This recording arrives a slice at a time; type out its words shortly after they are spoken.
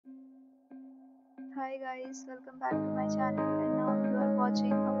Hi guys, welcome back to my channel and now you are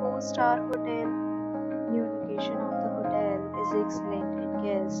watching a 4-star hotel. New location of the hotel is excellent and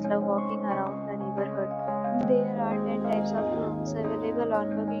guests love walking around the neighborhood. There are 10 types of rooms available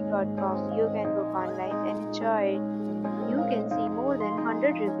on booking.com. You can book online and enjoy it. You can see more than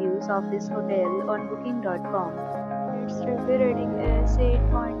 100 reviews of this hotel on booking.com. Its review rating is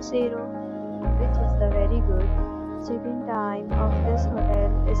 8.0, which is the very good. Check-in time of this hotel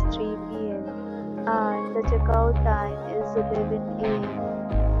is 3 p.m. and the checkout time is 11 a.m.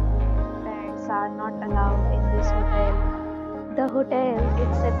 Pets are not allowed in this hotel. The hotel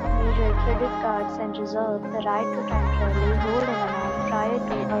accepts major credit cards and reserves the right to temporarily hold an amount prior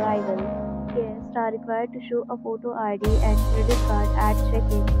to arrival. Guests are required to show a photo ID and credit card at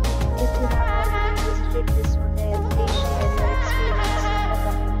check-in. If you have already visited this hotel, please share your experience in the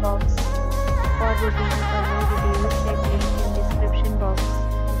comment box. For booking or more details, check link in description box.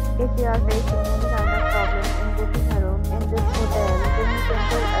 If you are facing any kind of problem in booking a room in this hotel, then you can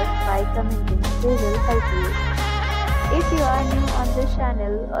tell us by commenting. We will help you. If you are new on this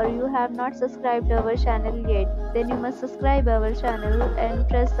channel or you have not subscribed our channel yet, then you must subscribe our channel and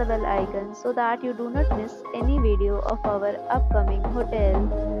press the bell icon so that you do not miss any video of our upcoming hotel.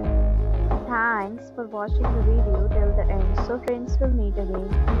 Thanks for watching the video till the end. So friends, will meet again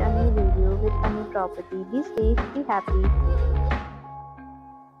in a new video with a new property. Be safe, be happy.